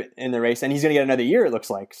sort of in the race, and he's going to get another year. It looks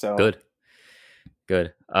like so.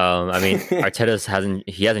 Good. I mean, Arteta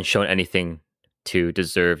hasn't shown anything to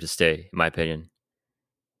deserve to stay, in my opinion.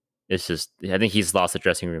 It's just, I think he's lost the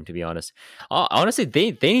dressing room, to be honest. Honestly,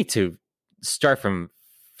 they need to start from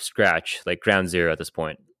scratch, like ground zero at this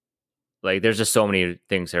point. Like, there's just so many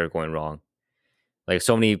things that are going wrong. Like,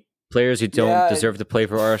 so many players who don't deserve to play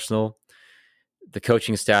for Arsenal. The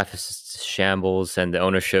coaching staff is shambles, and the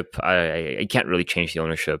ownership, I can't really change the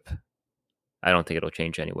ownership. I don't think it'll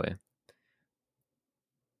change anyway.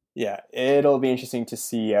 Yeah, it'll be interesting to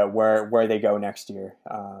see where they go next year.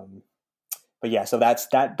 But yeah, so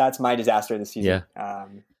that's my disaster this season. Yeah.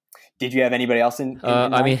 Did you have anybody else in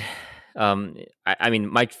mind? I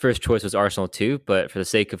mean, my first choice was Arsenal too, but for the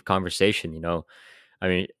sake of conversation, I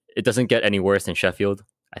mean, it doesn't get any worse than Sheffield.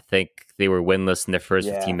 I think they were winless in their first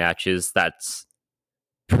 15 matches. That's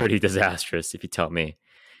pretty disastrous, if you tell me.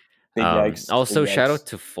 Big yikes. Also, shout out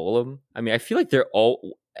to Fulham. I mean, I feel like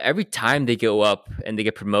every time they go up and they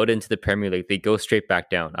get promoted into the Premier League, they go straight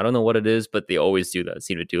back down. I don't know what it is, but they always seem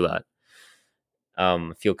to do that.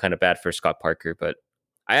 I feel kind of bad for Scott Parker, but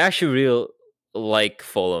I actually really like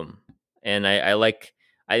Fulham, and I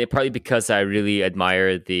partly because I really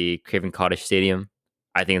admire the Craven Cottage Stadium.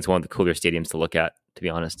 I think it's one of the cooler stadiums to look at, to be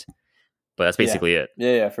honest. But that's basically it.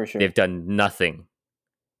 Yeah, for sure. They've done nothing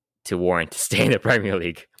to warrant to stay in the Premier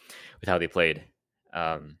League with how they played.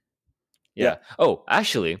 Yeah. Oh,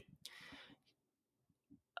 actually,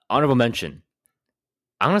 honorable mention.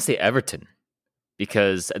 I'm gonna say Everton.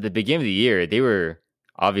 Because at the beginning of the year, they were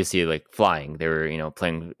obviously like flying. They were,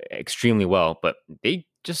 playing extremely well, but they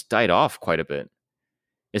just died off quite a bit.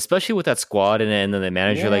 Especially with that squad and then the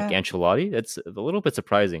manager like Ancelotti. That's a little bit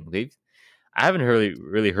surprising. I haven't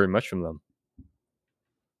really heard much from them.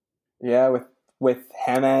 Yeah, with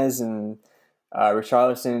James and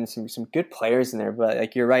Richarlison, some good players in there, but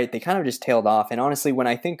like you're right, they kind of just tailed off. And honestly, when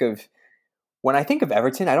I think of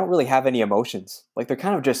Everton, I don't really have any emotions. Like, they're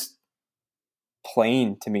kind of just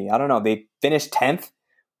plain to me. I don't know. They finished 10th,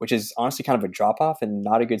 which is honestly kind of a drop off and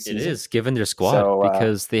not a good season. It is, given their squad,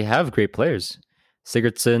 because they have great players.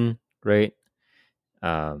 Sigurdsson, right?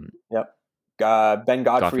 Yep. Ben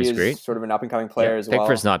Godfrey is great. Sort of an up and coming player as well.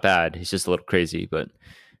 Pickford's not bad. He's just a little crazy, but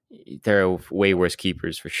there are way worse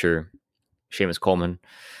keepers for sure. Seamus Coleman.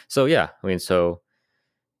 So yeah, with a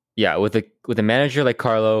manager like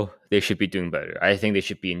Carlo, they should be doing better. I think they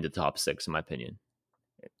should be in the top 6, in my opinion.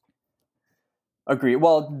 Agree.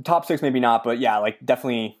 Well, top 6 maybe not, but yeah, like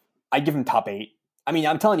definitely, I give them top 8. I mean,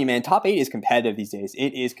 I'm telling you, man, top 8 is competitive these days.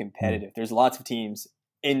 It is competitive. There's lots of teams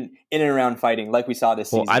in and around fighting, like we saw this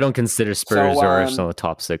season. I don't consider Spurs or Arsenal a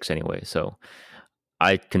top 6 anyway, so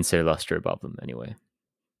I consider Leicester above them anyway.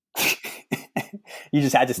 You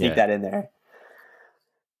just had to sneak that in there.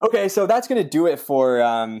 Okay, so that's going to do it for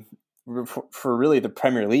really the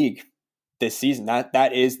Premier League this season.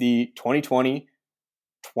 That is the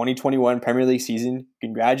 2020-2021 Premier League season.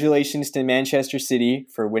 Congratulations to Manchester City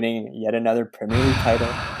for winning yet another Premier League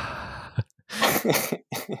title.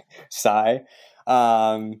 Sigh.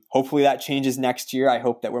 Hopefully that changes next year. I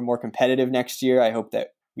hope that we're more competitive next year. I hope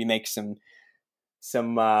that we make some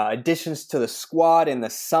additions to the squad in the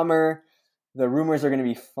summer. The rumors are going to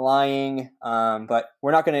be flying, but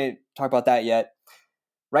we're not going to talk about that yet.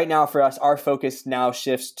 Right now for us, our focus now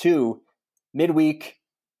shifts to midweek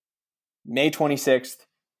May 26th,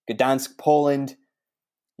 Gdansk, Poland,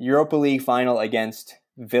 Europa League final against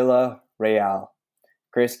Villarreal.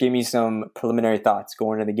 Chris, give me some preliminary thoughts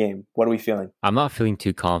going into the game. What are we feeling? I'm not feeling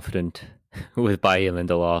too confident with Bailly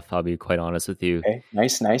Lindelof. I'll be quite honest with you. Okay,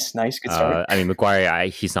 nice. Good start. I mean, Maguire,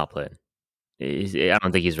 he's not playing. I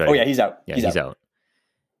don't think he's ready. Oh yeah, he's out. Yeah, he's out.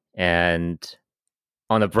 And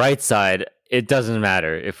on the bright side, it doesn't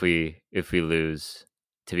matter if we lose.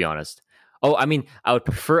 To be honest. Oh, I mean, I would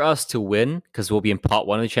prefer us to win because we'll be in pot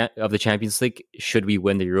one of the Champions League. Should we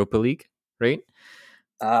win the Europa League, right?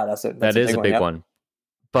 That's a big one.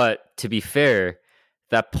 But to be fair,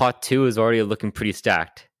 that pot two is already looking pretty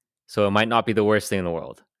stacked. So it might not be the worst thing in the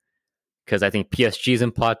world. Because I think PSG's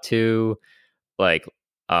in pot two. Like,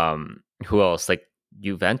 who else? Like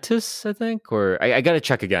Juventus, I think? Or I got to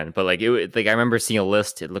check again. But like, I remember seeing a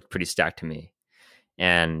list. It looked pretty stacked to me.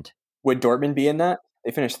 And would Dortmund be in that?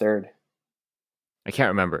 They finished third. I can't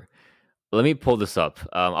remember. Let me pull this up.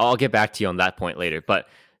 I'll get back to you on that point later. But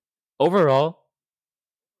overall,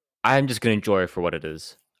 I'm just going to enjoy it for what it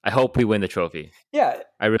is. I hope we win the trophy. Yeah.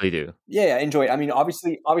 I really do. Yeah, enjoy it. I mean,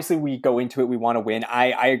 obviously we go into it, we want to win.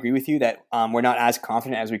 I agree with you that we're not as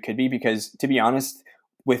confident as we could be because, to be honest,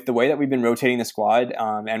 with the way that we've been rotating the squad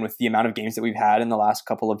and with the amount of games that we've had in the last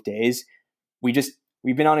couple of days, we've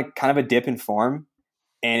been on a kind of a dip in form,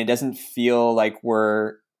 and it doesn't feel like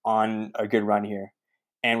we're on a good run here.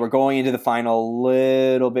 And we're going into the final a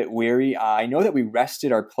little bit weary. I know that we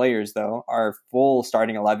rested our players, though, our full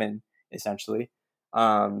starting 11, essentially.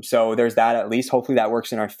 So there's that at least. Hopefully that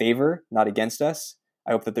works in our favor, not against us.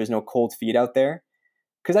 I hope that there's no cold feet out there.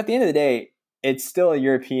 Because at the end of the day, it's still a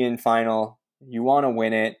European final. You want to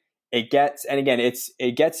win it. It gets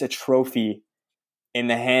a trophy in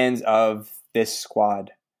the hands of this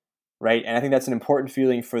squad, right? And I think that's an important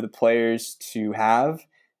feeling for the players to have,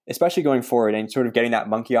 especially going forward and sort of getting that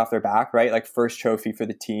monkey off their back, right? Like first trophy for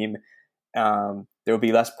the team. There will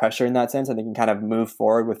be less pressure in that sense, and they can kind of move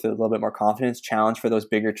forward with a little bit more confidence, challenge for those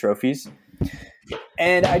bigger trophies.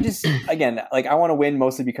 And I just, again, like I want to win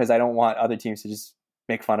mostly because I don't want other teams to just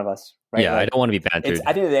make fun of us, right? Yeah, like, I don't want to be bantered. At the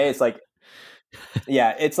end of the day, it's like,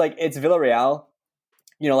 yeah, it's Villarreal.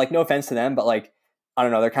 You know, like no offense to them, but like I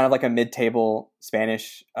don't know, they're kind of like a mid-table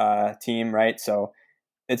Spanish team, right? So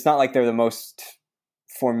it's not like they're the most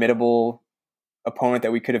formidable opponent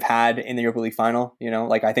that we could have had in the Europa League final. You know,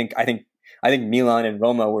 like I think Milan and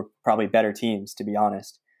Roma were probably better teams, to be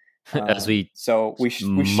honest. We should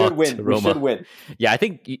win. Roma. We should win. Yeah, I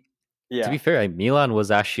think. Yeah. To be fair, Milan was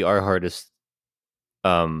actually our hardest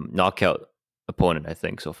knockout opponent, I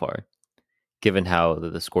think, so far, given how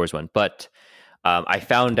the scores went. But I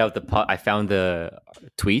found the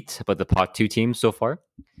tweet about the pot two teams so far.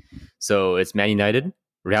 So it's Man United,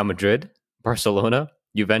 Real Madrid, Barcelona,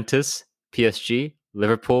 Juventus, PSG,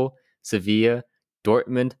 Liverpool, Sevilla,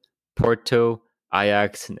 Dortmund, Porto,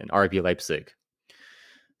 Ajax, and RB Leipzig.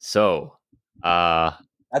 So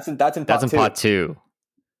that's in pot two.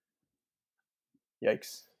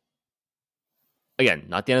 Yikes! Again,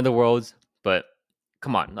 not the end of the world, but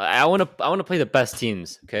come on, I want to play the best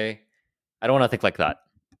teams. Okay, I don't want to think like that.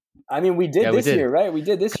 I mean, we did this year, right? We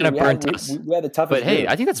did this year. We had the toughest. But hey,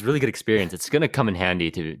 I think that's really good experience. It's going to come in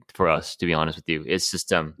handy for us, to be honest with you. It's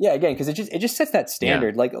just yeah, again, because it just sets that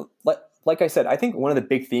standard. Yeah. Like I said, I think one of the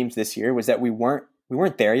big themes this year was that we weren't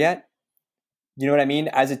there yet. You know what I mean?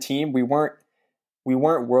 As a team, we weren't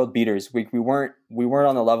world beaters. We weren't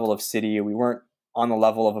on the level of City. We weren't on the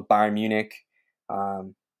level of a Bayern Munich. I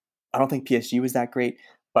don't think PSG was that great,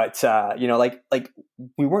 but you know, like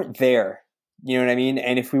we weren't there. You know what I mean?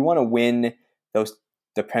 And if we want to win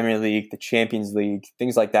the Premier League, the Champions League,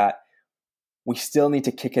 things like that, we still need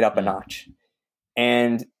to kick it up a notch.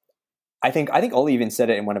 And I think Ole even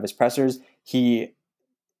said it in one of his pressers. He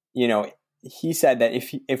said that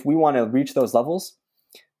if we want to reach those levels,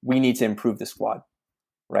 we need to improve the squad,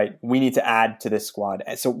 right? We need to add to this squad.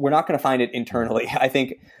 So we're not going to find it internally. I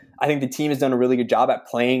think the team has done a really good job at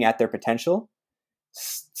playing at their potential,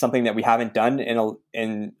 something that we haven't done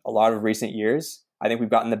in a lot of recent years. I think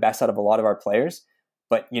we've gotten the best out of a lot of our players,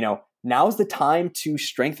 but you know, now's the time to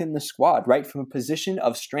strengthen the squad, right? From a position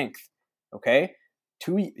of strength. Okay.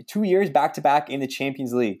 2 years back to back in the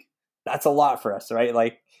Champions League. That's a lot for us, right?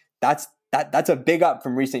 Like that's a big up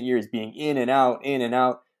from recent years, being in and out.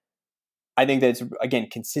 I think that's, again,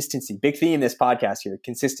 consistency. Big theme this podcast here,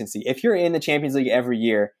 consistency. If you're in the Champions League every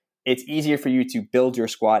year, it's easier for you to build your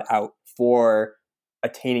squad out for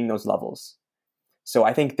attaining those levels. So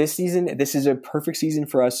I think this season, this is a perfect season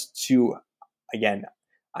for us to, again,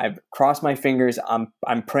 I've crossed my fingers.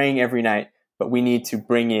 I'm praying every night, but we need to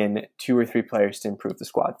bring in 2 or 3 players to improve the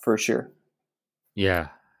squad for sure. Yeah.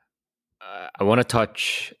 I want to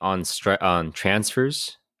touch on on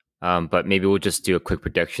transfers, but maybe we'll just do a quick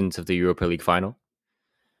predictions of the Europa League final.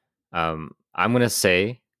 I'm gonna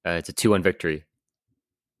say it's a 2-1 victory.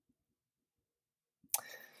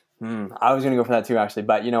 I was going to go for that too, actually.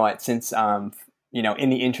 But you know what? Since, in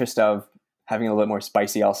the interest of having a little bit more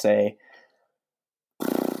spicy, I'll say,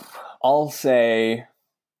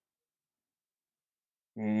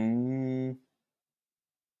 mm,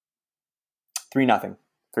 3-0.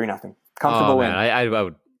 3-0. Oh Comfortable man,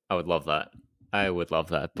 win. I would love that. I would love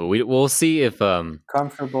that, but we'll see if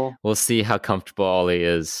Comfortable. we'll see how comfortable Ollie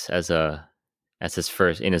is as his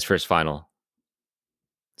first final.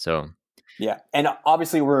 So Yeah. And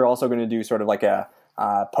obviously, we're also going to do sort of like a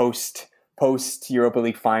post Europa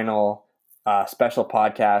League final special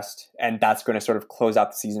podcast. And that's going to sort of close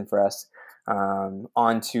out the season for us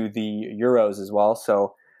onto the Euros as well.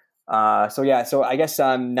 So I guess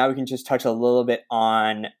now we can just touch a little bit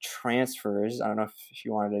on transfers. I don't know if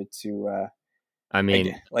you wanted to. I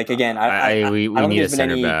mean, again, we I don't think need a there's been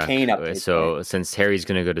center any back. Kane updates. So right? since Harry's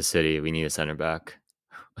gonna go to City, we need a center back.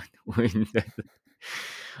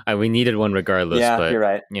 We needed one regardless. Yeah, but you're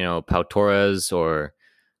right. Pau Torres or,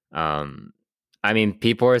 I mean,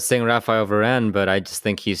 people are saying Rafael Varane, but I just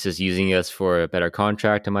think he's just using us for a better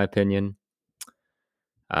contract, in my opinion.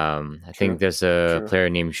 I think there's a player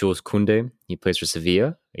named Jules Koundé. He plays for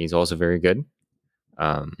Sevilla. He's also very good.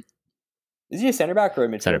 Is he a center back or a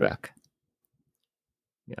midfielder? Center back.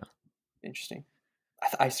 Yeah. Interesting.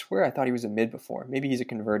 I swear I thought he was a mid before. Maybe he's a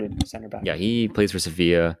converted center back. Yeah, he plays for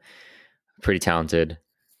Sevilla. Pretty talented.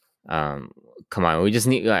 Come on, we just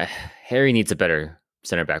need Harry needs a better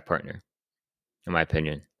center back partner, in my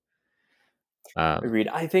opinion. Agreed.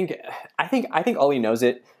 I think Ollie knows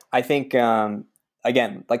it. I think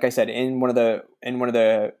again, like I said, in one of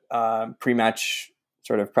the pre-match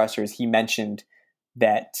sort of pressers, he mentioned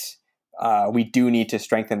that we do need to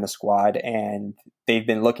strengthen the squad, and they've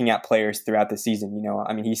been looking at players throughout the season.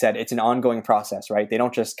 I mean, he said it's an ongoing process, right? They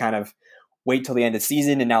don't just kind of wait till the end of the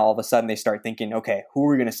season and now all of a sudden they start thinking, okay, who are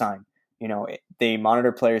we going to sign? They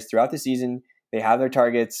monitor players throughout the season. They have their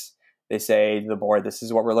targets. They say to the board, this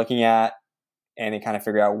is what we're looking at, and they kind of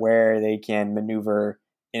figure out where they can maneuver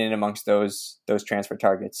in and amongst those transfer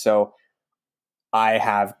targets. So I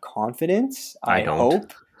have confidence. I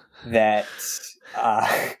hope that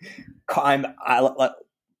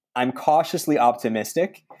I'm cautiously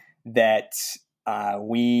optimistic that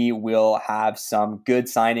we will have some good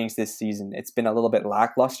signings this season. It's been a little bit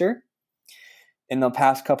lackluster in the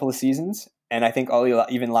past couple of seasons, and I think Ollie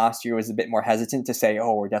even last year was a bit more hesitant to say,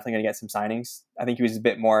 "Oh, we're definitely going to get some signings." I think he was a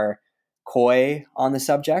bit more coy on the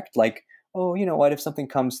subject, like, "Oh, you know what? If something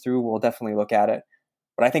comes through, we'll definitely look at it."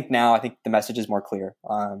 But I think the message is more clear.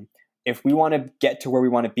 If we want to get to where we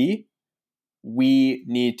want to be, we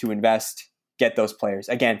need to invest, get those players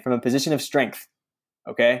again from a position of strength.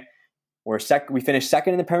 Okay. We finished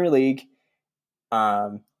second in the Premier League.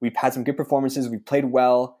 We've had some good performances. We've played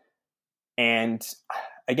well. And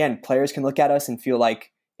again, players can look at us and feel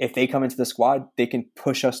like if they come into the squad, they can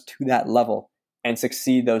push us to that level and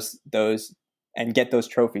succeed those and get those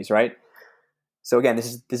trophies, right? So again,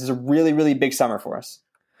 this is a really, really big summer for us.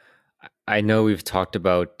 I know we've talked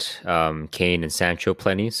about Kane and Sancho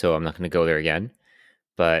plenty, so I'm not going to go there again.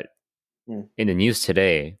 But in the news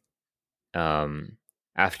today,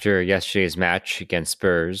 after yesterday's match against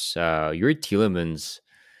Spurs, Yuri Tielemans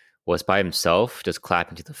was by himself, just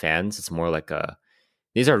clapping to the fans. It's more like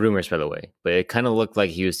these are rumors, by the way, but it kind of looked like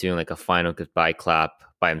he was doing like a final goodbye clap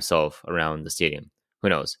by himself around the stadium. Who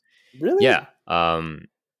knows? Really? Yeah.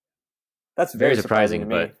 That's very surprising to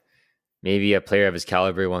me. But maybe a player of his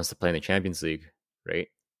caliber wants to play in the Champions League, right?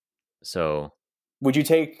 So, would you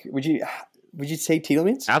take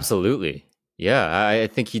Tielemans? Absolutely. Yeah, I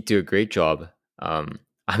think he'd do a great job.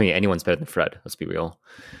 I mean, anyone's better than Fred. Let's be real.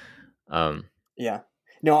 Yeah.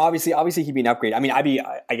 No, obviously he'd be an upgrade. I mean, I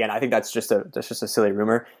think that's just a silly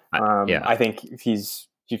rumor. I think he's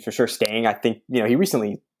for sure staying. I think he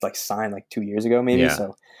recently signed 2 years ago, maybe. Yeah.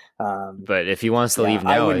 So, but if he wants to leave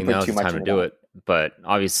now, I think now's the time to do it. But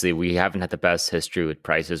obviously, we haven't had the best history with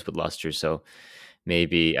prices with Leicester, so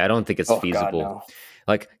maybe I don't think it's feasible. God,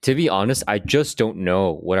 no. To be honest, I just don't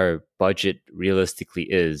know what our budget realistically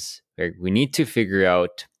is. We need to figure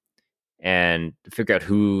out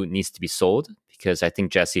who needs to be sold, because I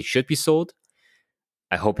think Jesse should be sold.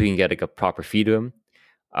 I hope we can get a proper fee to him.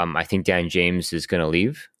 I think Dan James is going to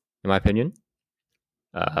leave, in my opinion.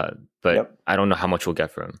 But I don't know how much we'll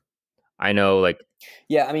get for him. I know,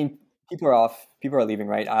 yeah, I mean, people are off. People are leaving,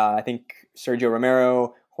 right? I think Sergio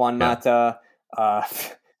Romero, Juan Mata,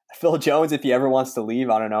 Phil Jones, if he ever wants to leave,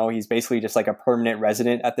 I don't know. He's basically just a permanent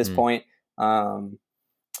resident at this point.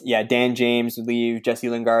 Yeah, Dan James would leave, Jesse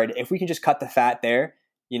Lingard. If we can just cut the fat there,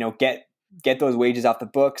 get those wages off the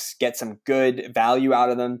books, get some good value out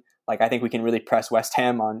of them. Like I think we can really press West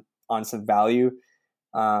Ham on some value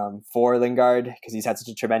for Lingard because he's had such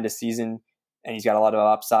a tremendous season and he's got a lot of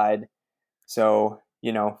upside. So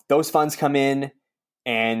those funds come in,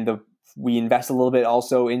 and we invest a little bit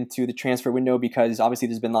also into the transfer window because obviously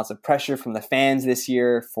there's been lots of pressure from the fans this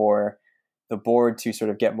year for the board to sort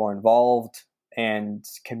of get more involved and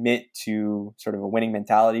commit to sort of a winning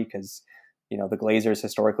mentality because the Glazers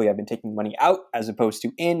historically have been taking money out as opposed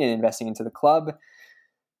to in and investing into the club.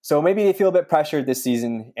 So maybe they feel a bit pressured this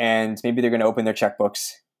season, and maybe they're going to open their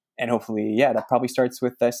checkbooks, and hopefully, that probably starts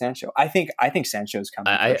with Sancho. I think Sancho's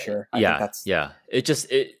coming for sure. I think that's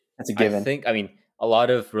a given. I mean, a lot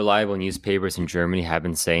of reliable newspapers in Germany have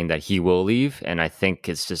been saying that he will leave, and I think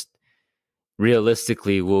it's just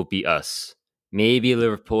realistically will be us. Maybe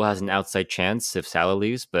Liverpool has an outside chance if Salah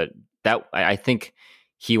leaves, but I think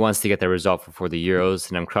he wants to get that result before the Euros,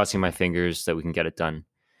 and I'm crossing my fingers that we can get it done.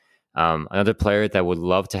 Another player that would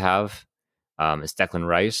love to have is Declan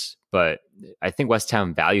Rice, but I think West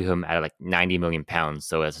Ham value him at like £90 million,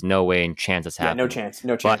 so there's no way and chance it's happening. No chance.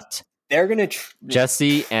 But they're gonna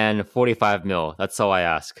Jesse and 45 mil. That's all I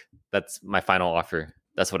ask. That's my final offer.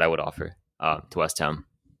 That's what I would offer to West Ham.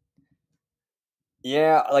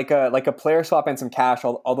 Yeah, like a player swap and some cash,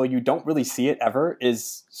 although you don't really see it ever,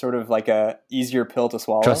 is sort of like a easier pill to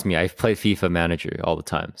swallow. Trust me, I've played FIFA Manager all the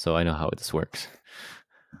time, so I know how this works.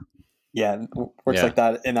 Yeah, works like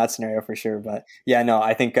that in that scenario for sure. But I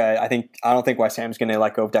don't think West Ham's going to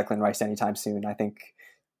let go of Declan Rice anytime soon. I think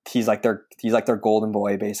he's like their golden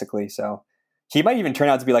boy basically. So he might even turn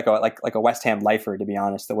out to be like a West Ham lifer, to be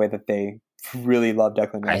honest. The way that they really love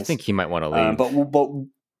Declan Rice, I think he might want to leave. But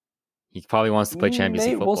he probably wants to play Champions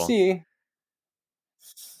League football. We'll see.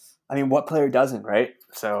 I mean, what player doesn't, right?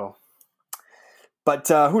 So. But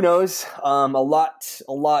who knows? A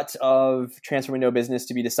lot of transfer window business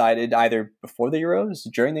to be decided either before the Euros,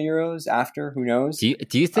 during the Euros, after. Who knows? Do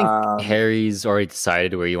you think Harry's already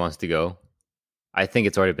decided where he wants to go? I think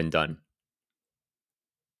it's already been done.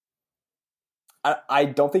 I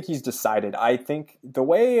don't think he's decided. I think the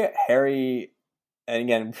way Harry, and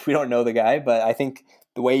again, we don't know the guy, but I think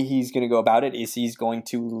the way he's going to go about it is he's going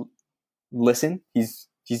to listen. He's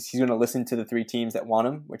going to listen to the three teams that want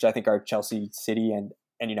him, which I think are Chelsea, City, and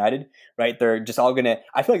United. Right? They're just all going to.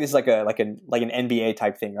 I feel like this is like an NBA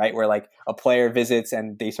type thing, right? Where like a player visits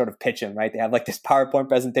and they sort of pitch him. Right? They have like this PowerPoint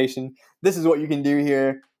presentation. This is what you can do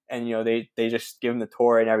here, and they just give him the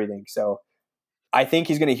tour and everything. So I think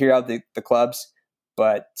he's going to hear out the clubs,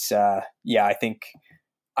 but I think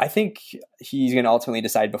he's going to ultimately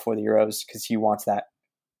decide before the Euros because he wants that.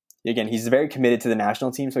 Again, he's very committed to the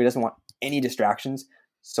national team, so he doesn't want any distractions.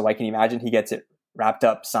 So I can imagine he gets it wrapped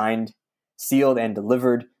up, signed, sealed, and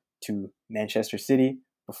delivered to Manchester City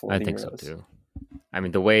before the Euros. I think so too. I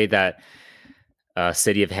mean, the way that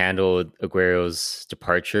City have handled Aguero's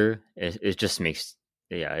departure, it just makes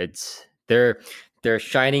they're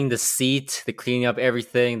shining the seat, they're cleaning up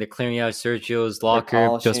everything, they're clearing out Sergio's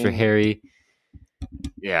locker just for Harry.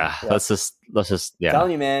 Yeah, let's just I'm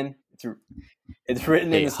telling you, man, it's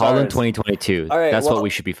written in the stars. Haaland 2022. All right, that's what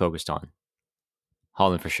we should be focused on.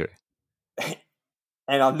 Haaland for sure.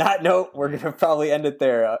 And on that note, we're going to probably end it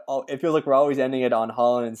there. It feels like we're always ending it on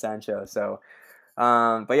Haaland and Sancho. So,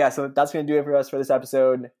 so that's going to do it for us for this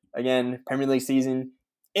episode. Again, Premier League season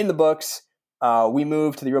in the books. We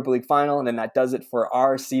move to the Europa League final, and then that does it for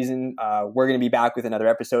our season. We're going to be back with another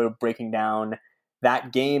episode breaking down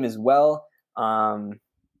that game as well.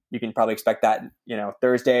 You can probably expect that,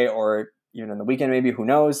 Thursday or even on the weekend, maybe. Who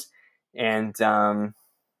knows? And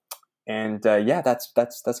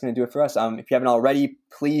that's going to do it for us. If you haven't already,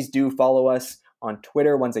 please do follow us on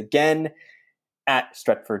Twitter once again at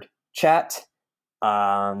Stretford Chat.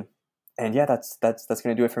 That's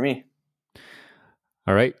going to do it for me.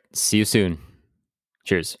 All right. See you soon.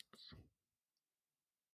 Cheers.